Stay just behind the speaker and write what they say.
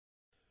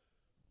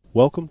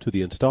Welcome to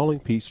the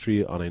Installing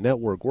Peachtree on a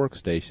Network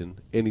Workstation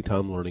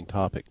Anytime Learning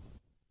topic.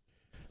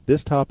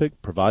 This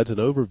topic provides an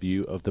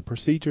overview of the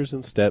procedures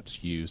and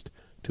steps used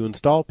to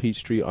install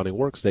Peachtree on a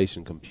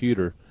workstation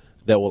computer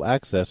that will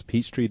access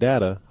Peachtree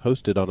data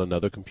hosted on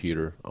another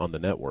computer on the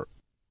network.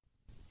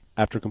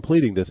 After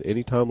completing this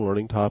Anytime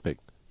Learning topic,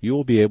 you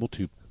will be able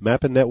to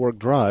map a network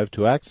drive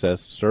to access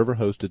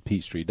server-hosted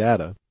Peachtree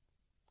data,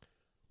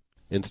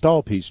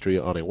 install Peachtree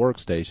on a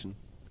workstation,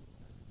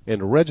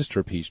 and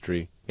register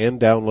Peachtree and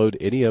download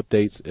any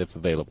updates if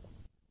available.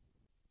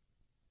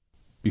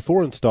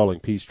 Before installing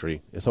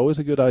Peachtree, it's always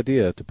a good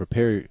idea to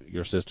prepare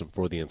your system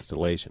for the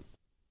installation.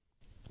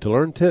 To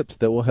learn tips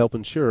that will help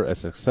ensure a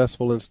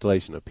successful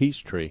installation of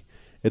Peachtree,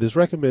 it is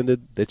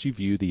recommended that you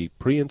view the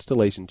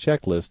pre-installation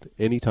checklist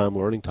Anytime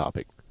Learning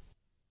topic.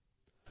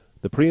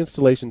 The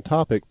pre-installation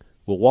topic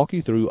will walk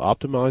you through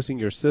optimizing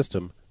your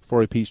system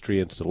for a Peachtree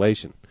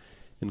installation,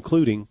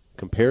 including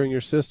comparing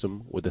your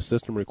system with the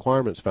system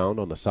requirements found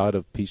on the side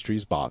of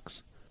Peachtree's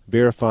box,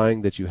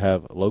 verifying that you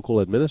have local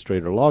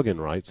administrator login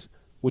rights,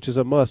 which is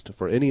a must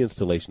for any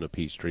installation of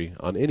Peachtree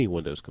on any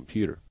Windows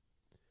computer,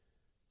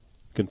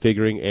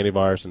 configuring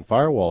antivirus and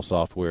firewall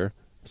software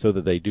so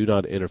that they do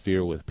not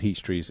interfere with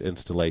Peachtree's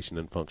installation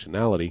and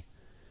functionality,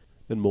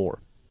 and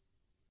more.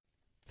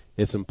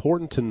 It's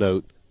important to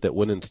note that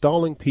when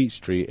installing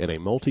Peachtree in a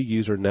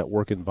multi-user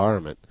network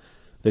environment,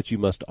 that you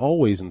must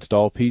always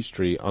install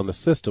Peachtree on the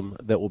system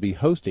that will be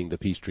hosting the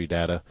Peachtree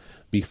data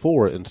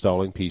before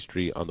installing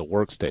Peachtree on the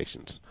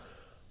workstations.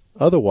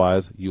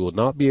 Otherwise, you will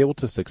not be able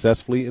to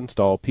successfully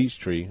install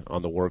Peachtree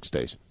on the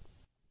workstation.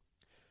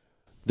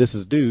 This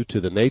is due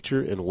to the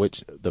nature in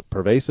which the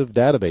pervasive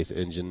database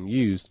engine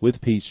used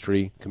with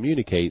Peachtree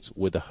communicates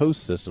with the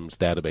host system's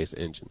database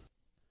engine.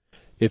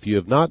 If you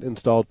have not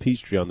installed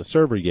Peachtree on the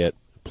server yet,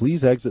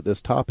 please exit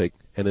this topic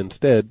and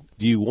instead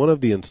view one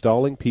of the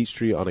Installing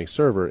Peachtree on a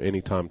Server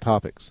Anytime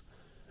topics.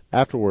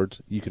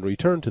 Afterwards, you can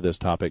return to this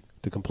topic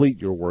to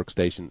complete your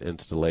workstation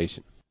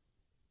installation.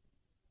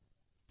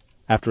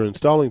 After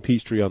installing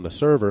Peachtree on the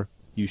server,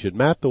 you should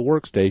map the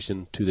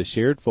workstation to the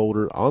shared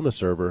folder on the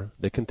server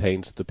that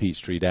contains the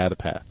Peachtree data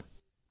path.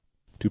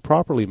 To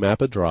properly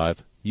map a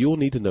drive, you will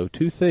need to know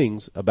two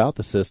things about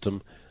the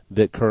system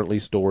that currently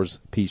stores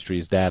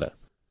Peachtree's data: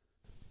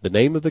 the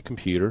name of the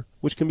computer,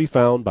 which can be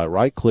found by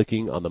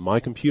right-clicking on the My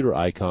Computer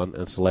icon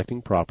and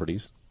selecting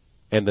Properties,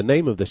 and the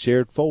name of the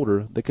shared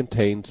folder that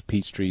contains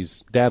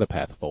Peachtree's data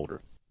path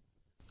folder.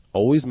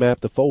 Always map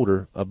the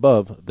folder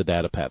above the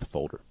data path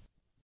folder.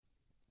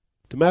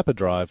 To map a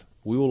drive,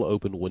 we will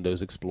open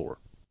Windows Explorer.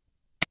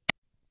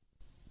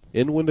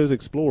 In Windows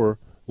Explorer,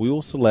 we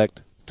will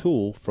select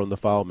Tool from the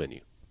File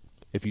menu.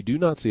 If you do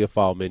not see a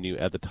File menu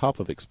at the top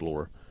of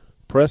Explorer,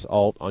 press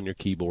Alt on your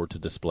keyboard to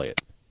display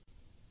it.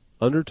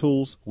 Under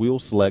Tools, we will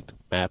select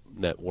Map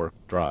Network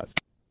Drive.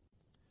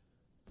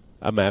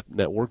 A Map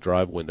Network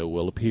Drive window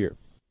will appear.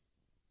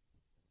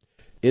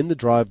 In the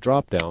Drive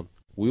drop-down,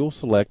 we will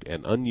select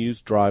an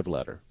unused drive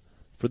letter.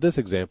 For this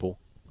example,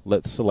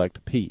 let's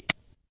select P.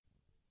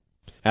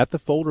 At the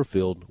folder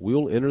field, we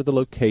will enter the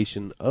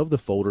location of the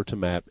folder to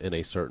map in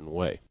a certain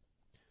way.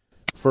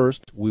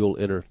 First, we will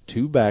enter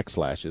 2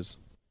 backslashes.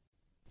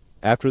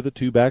 After the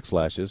 2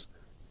 backslashes,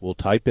 we'll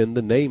type in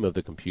the name of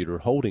the computer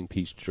holding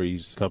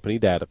Peachtree's company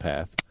data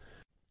path.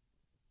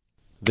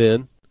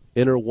 Then,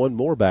 enter 1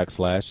 more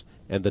backslash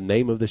and the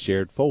name of the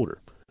shared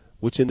folder,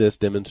 which in this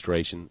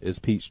demonstration is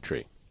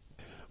Peachtree.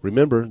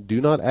 Remember,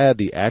 do not add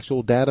the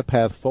actual data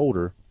path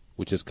folder,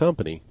 which is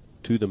company,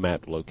 to the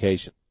mapped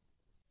location.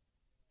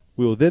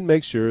 We will then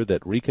make sure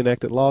that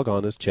Reconnect at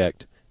Logon is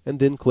checked and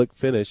then click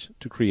Finish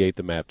to create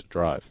the mapped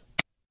drive.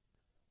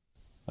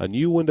 A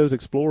new Windows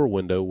Explorer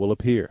window will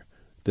appear,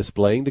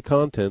 displaying the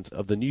contents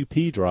of the new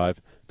P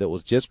drive that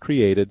was just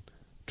created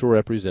to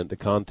represent the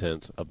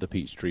contents of the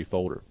Peachtree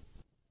folder.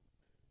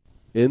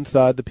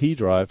 Inside the P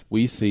drive,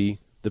 we see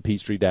the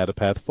Peachtree data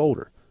path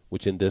folder,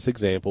 which in this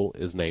example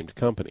is named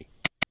Company.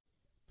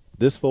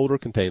 This folder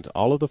contains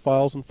all of the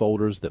files and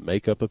folders that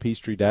make up a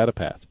Peachtree data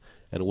path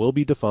and will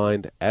be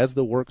defined as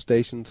the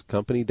workstation's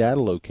company data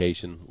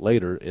location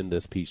later in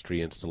this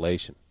Peachtree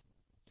installation.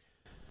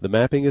 The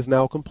mapping is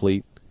now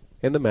complete,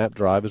 and the map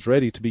drive is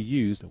ready to be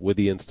used with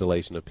the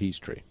installation of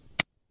Peachtree.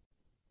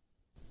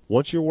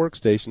 Once your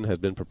workstation has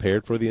been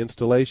prepared for the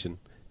installation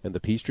and the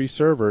Peachtree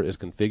server is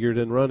configured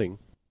and running,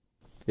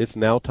 it's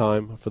now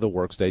time for the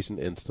workstation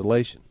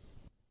installation.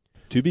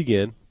 To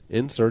begin,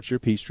 insert your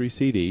Peachtree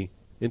CD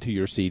into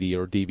your CD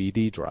or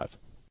DVD drive.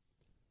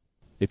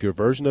 If your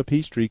version of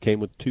Peachtree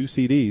came with 2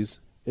 CDs,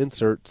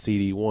 insert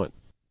CD1.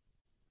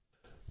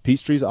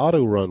 Peachtree's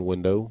Auto Run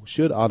window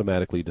should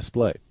automatically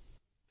display.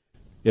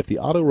 If the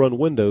Auto Run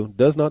window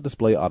does not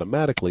display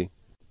automatically,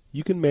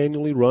 you can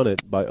manually run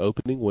it by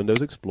opening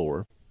Windows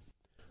Explorer,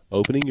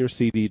 opening your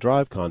CD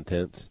drive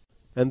contents,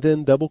 and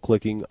then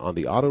double-clicking on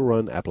the Auto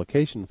Run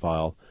application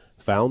file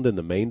found in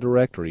the main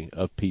directory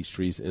of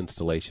Peachtree's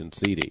installation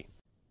CD.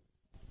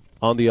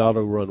 On the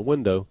Auto Run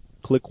window,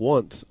 click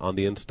once on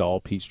the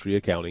Install Peachtree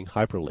Accounting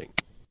hyperlink.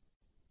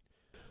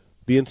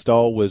 The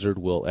install wizard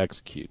will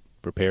execute.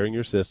 preparing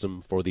your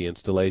system for the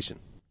installation.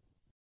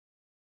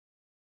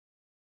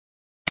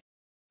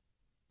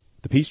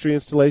 The Peachtree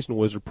Installation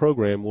Wizard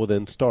program will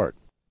then start.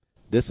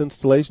 This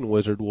installation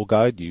wizard will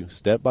guide you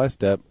step by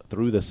step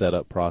through the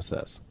setup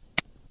process.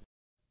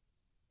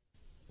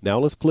 Now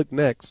let's click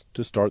Next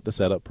to start the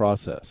setup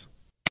process.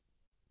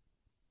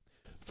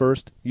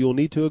 First, you will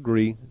need to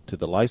agree to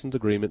the license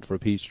agreement for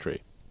Peachtree.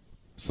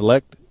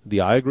 Select the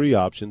I agree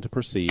option to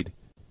proceed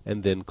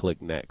and then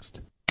click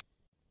Next.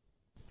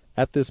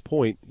 At this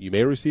point, you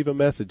may receive a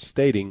message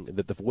stating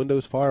that the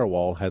Windows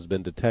firewall has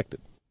been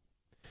detected.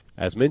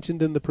 As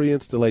mentioned in the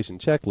pre-installation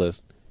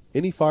checklist,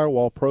 any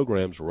firewall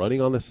programs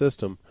running on the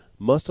system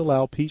must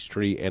allow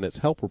Peachtree and its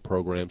helper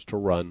programs to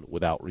run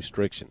without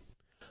restriction.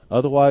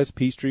 Otherwise,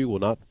 Peachtree will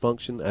not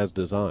function as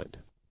designed.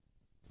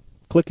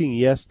 Clicking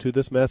Yes to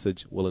this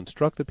message will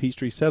instruct the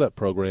Peachtree setup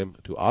program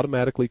to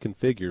automatically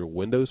configure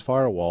Windows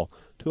Firewall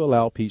to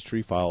allow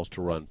Peachtree files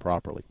to run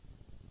properly.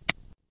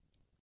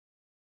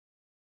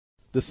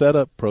 The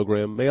setup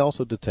program may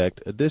also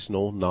detect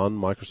additional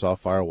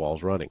non-Microsoft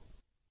firewalls running.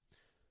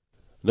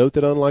 Note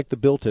that unlike the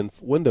built-in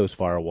Windows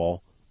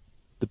Firewall,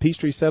 the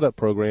Peachtree setup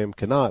program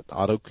cannot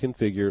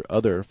auto-configure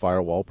other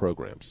firewall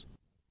programs.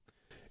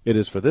 It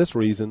is for this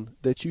reason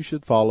that you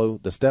should follow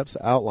the steps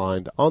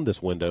outlined on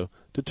this window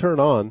to turn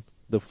on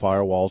the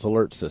firewall's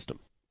alert system.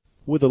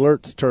 With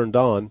alerts turned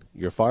on,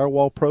 your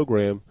firewall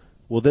program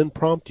will then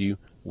prompt you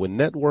when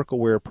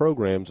network-aware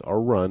programs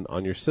are run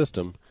on your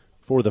system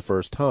for the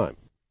first time.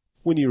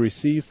 When you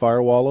receive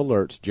firewall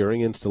alerts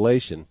during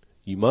installation,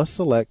 you must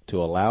select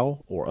to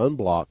allow or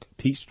unblock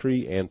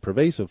Peachtree and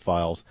pervasive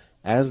files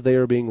as they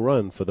are being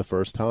run for the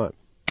first time.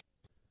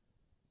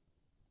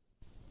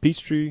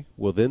 Peachtree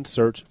will then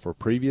search for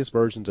previous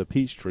versions of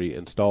Peachtree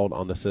installed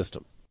on the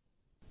system.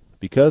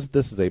 Because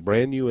this is a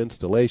brand new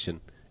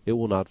installation, it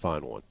will not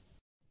find one.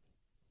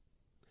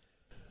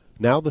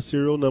 Now the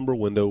serial number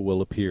window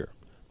will appear,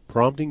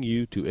 prompting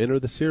you to enter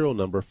the serial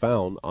number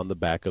found on the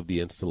back of the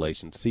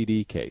installation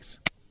CD case.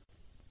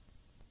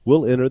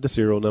 We'll enter the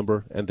serial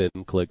number and then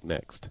click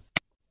Next.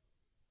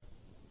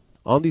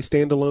 On the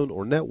standalone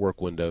or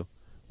network window,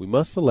 we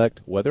must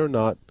select whether or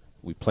not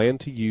we plan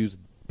to use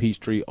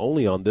Peachtree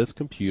only on this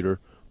computer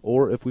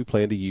or if we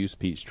plan to use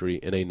Peachtree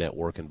in a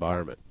network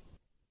environment.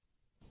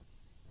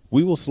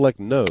 We will select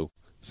No,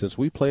 since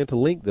we plan to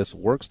link this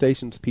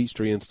workstation's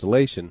Peachtree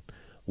installation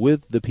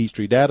with the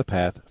Peachtree data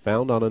path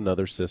found on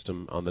another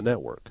system on the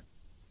network.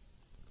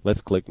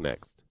 Let's click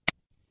Next.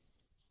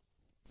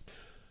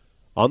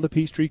 On the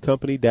Peachtree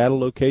Company Data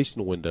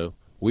Location window,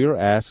 we are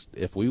asked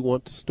if we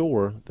want to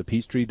store the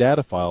Peachtree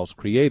data files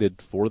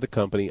created for the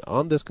company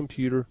on this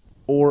computer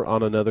or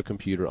on another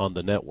computer on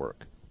the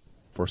network.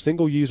 For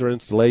single-user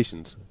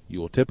installations, you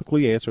will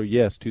typically answer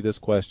yes to this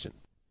question.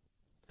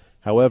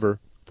 However,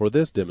 for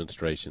this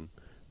demonstration,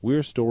 we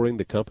are storing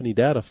the company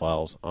data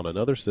files on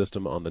another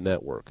system on the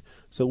network,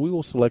 so we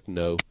will select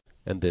No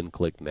and then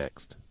click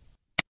Next.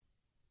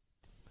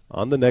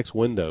 On the next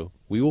window,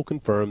 we will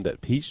confirm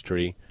that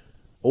Peachtree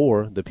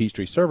or the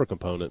Peachtree server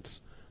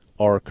components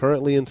are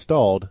currently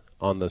installed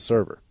on the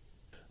server.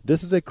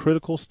 This is a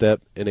critical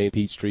step in a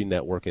Peachtree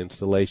network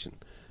installation,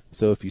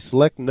 so if you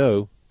select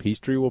No,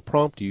 Peachtree will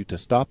prompt you to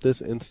stop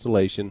this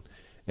installation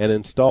and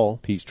install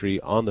Peachtree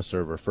on the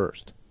server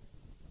first.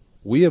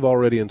 We have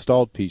already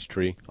installed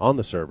Peachtree on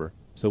the server,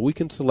 so we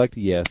can select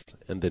Yes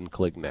and then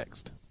click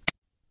Next.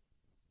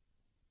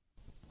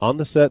 On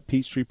the Set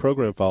Peachtree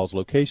Program Files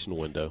location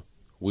window,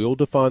 we will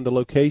define the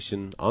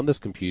location on this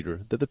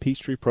computer that the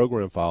Peachtree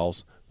program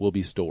files will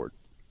be stored.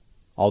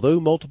 Although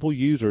multiple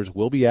users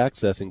will be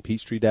accessing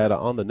Peachtree data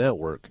on the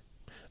network,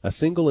 a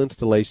single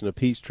installation of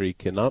Peachtree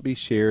cannot be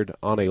shared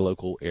on a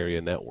local area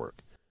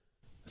network.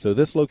 So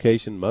this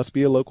location must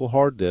be a local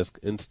hard disk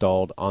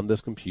installed on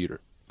this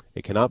computer.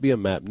 It cannot be a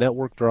mapped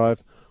network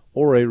drive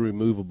or a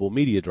removable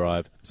media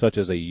drive such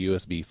as a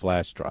USB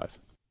flash drive.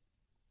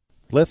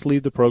 Let's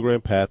leave the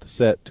program path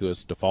set to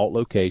its default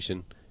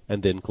location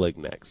and then click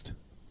Next.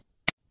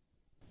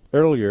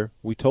 Earlier,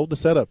 we told the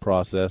setup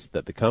process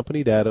that the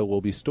company data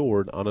will be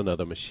stored on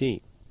another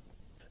machine.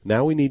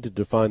 Now we need to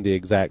define the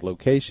exact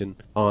location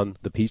on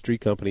the Peachtree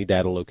Company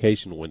Data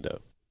Location window.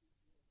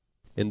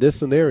 In this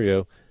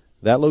scenario,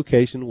 that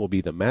location will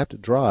be the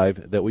mapped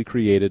drive that we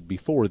created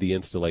before the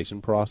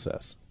installation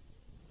process.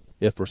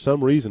 If for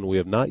some reason we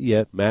have not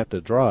yet mapped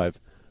a drive,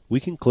 we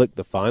can click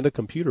the Find a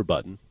Computer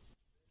button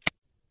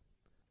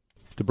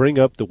to bring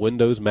up the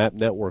Windows Map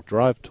Network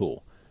Drive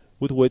tool,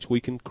 with which we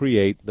can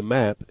create the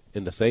map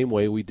in the same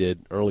way we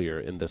did earlier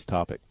in this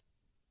topic.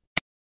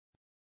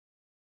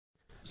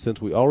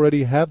 Since we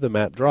already have the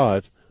map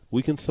drive,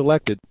 we can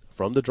select it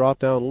from the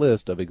drop-down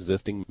list of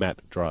existing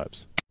mapped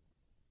drives.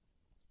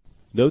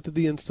 Note that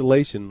the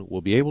installation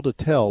will be able to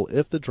tell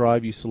if the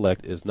drive you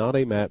select is not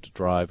a mapped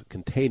drive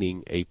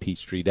containing a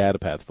Peachtree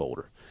datapath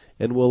folder,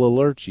 and will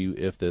alert you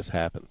if this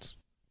happens.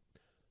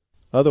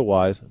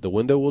 Otherwise, the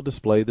window will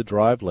display the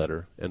drive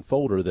letter and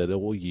folder that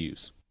it will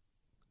use.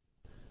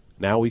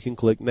 Now we can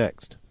click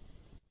Next.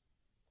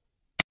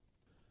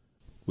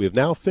 We have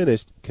now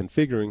finished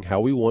configuring how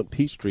we want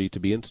Peachtree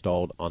to be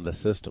installed on the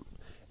system,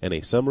 and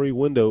a summary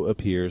window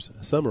appears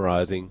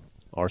summarizing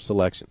our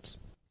selections.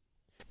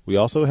 We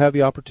also have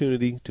the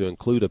opportunity to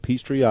include a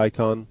Peachtree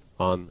icon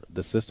on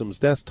the system's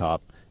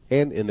desktop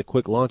and in the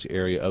quick launch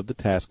area of the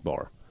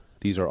taskbar.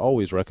 These are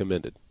always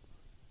recommended.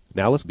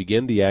 Now let's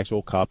begin the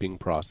actual copying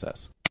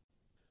process.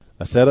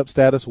 A setup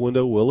status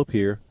window will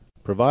appear,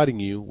 providing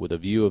you with a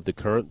view of the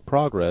current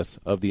progress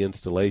of the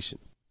installation.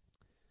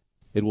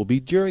 It will be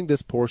during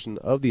this portion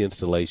of the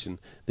installation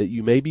that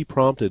you may be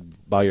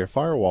prompted by your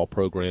firewall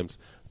programs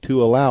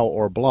to allow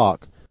or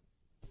block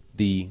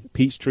the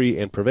Peachtree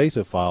and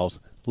pervasive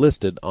files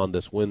listed on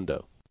this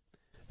window.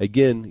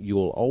 Again, you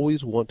will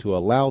always want to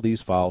allow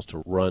these files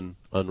to run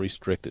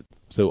unrestricted,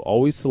 so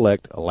always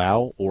select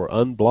Allow or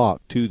Unblock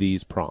to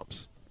these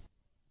prompts.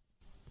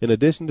 In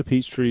addition to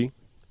Peachtree,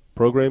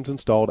 programs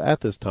installed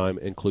at this time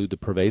include the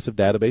Pervasive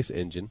Database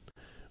Engine,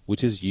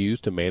 which is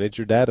used to manage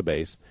your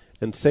database,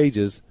 and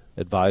Sage's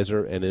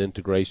Advisor and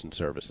Integration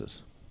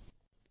Services.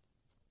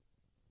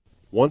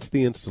 Once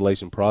the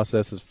installation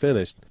process is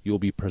finished, you will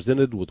be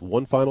presented with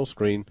one final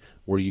screen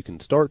where you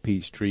can start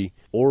Peachtree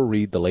or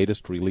read the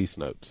latest release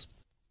notes.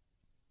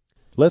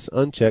 Let's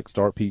uncheck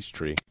Start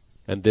Peachtree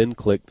and then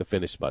click the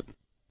Finish button.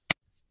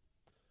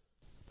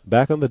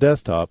 Back on the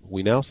desktop,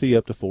 we now see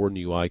up to 4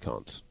 new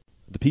icons.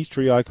 The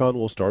Peachtree icon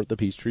will start the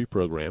Peachtree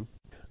program.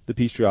 The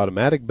Peachtree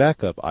Automatic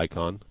Backup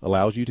icon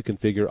allows you to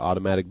configure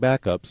automatic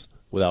backups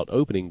without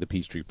opening the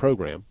Peachtree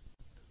program.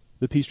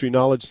 The Peachtree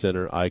Knowledge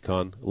Center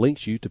icon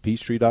links you to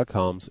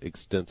Peachtree.com's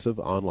extensive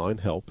online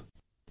help,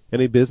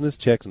 and a Business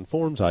Checks and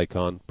Forms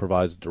icon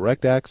provides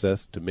direct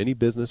access to many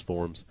business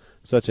forms,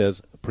 such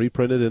as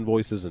pre-printed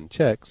invoices and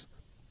checks,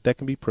 that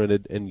can be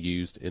printed and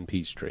used in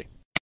Peachtree.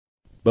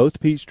 Both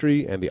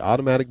Peachtree and the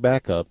Automatic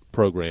Backup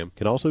program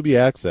can also be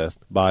accessed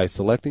by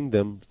selecting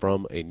them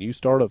from a new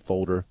startup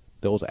folder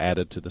that was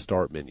added to the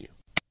Start menu.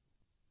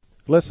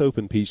 Let's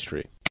open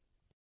Peachtree.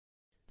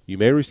 You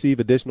may receive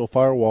additional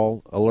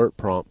firewall alert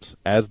prompts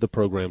as the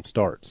program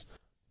starts.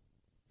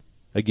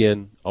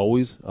 Again,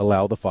 always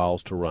allow the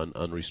files to run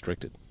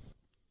unrestricted.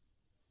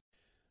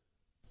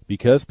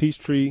 Because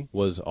Peachtree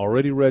was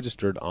already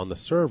registered on the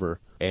server,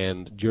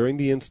 and during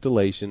the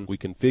installation we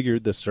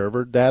configured the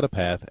server data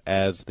path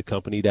as the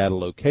company data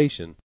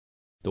location,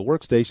 the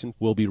workstation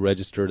will be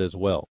registered as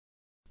well,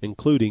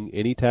 including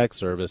any tax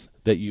service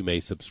that you may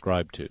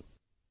subscribe to.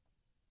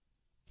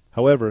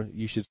 However,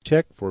 you should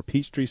check for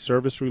Peachtree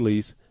service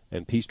release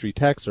and Peachtree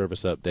tax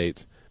service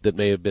updates that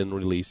may have been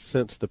released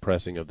since the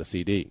pressing of the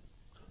CD.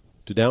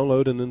 To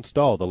download and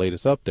install the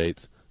latest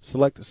updates,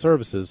 select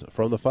Services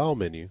from the File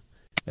menu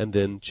and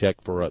then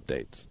Check for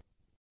Updates.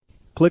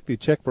 Click the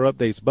Check for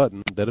Updates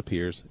button that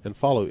appears and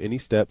follow any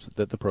steps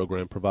that the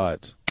program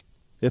provides.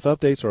 If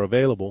updates are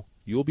available,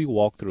 you will be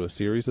walked through a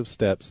series of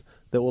steps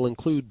that will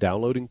include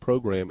downloading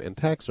program and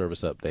tax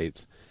service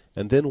updates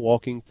and then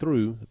walking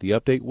through the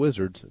update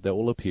wizards that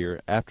will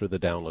appear after the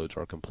downloads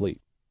are complete.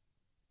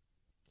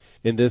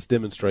 In this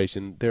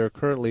demonstration, there are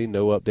currently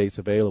no updates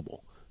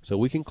available, so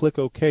we can click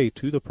OK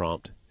to the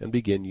prompt and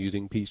begin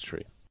using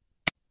Peachtree.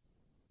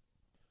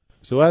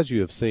 So as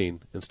you have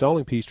seen,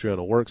 installing Peachtree on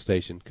a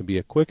workstation can be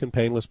a quick and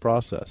painless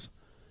process.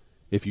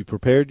 If you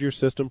prepared your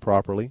system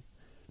properly,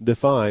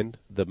 defined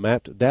the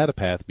mapped data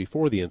path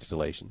before the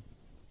installation,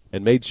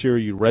 and made sure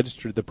you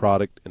registered the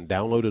product and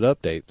downloaded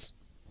updates,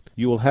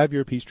 you will have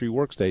your Peachtree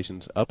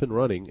workstations up and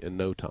running in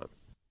no time.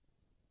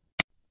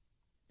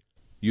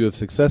 You have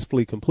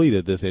successfully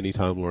completed this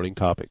Anytime Learning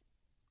topic.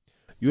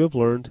 You have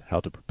learned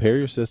how to prepare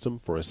your system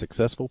for a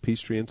successful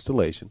Peachtree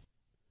installation,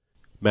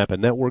 map a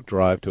network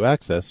drive to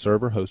access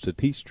server-hosted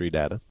Peachtree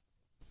data,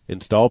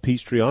 install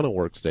Peachtree on a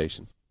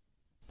workstation,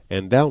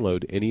 and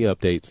download any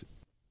updates.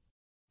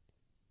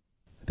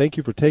 Thank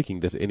you for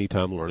taking this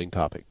Anytime Learning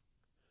topic.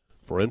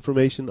 For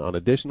information on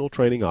additional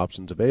training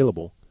options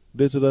available,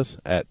 visit us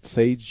at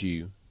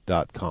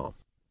sageu.com.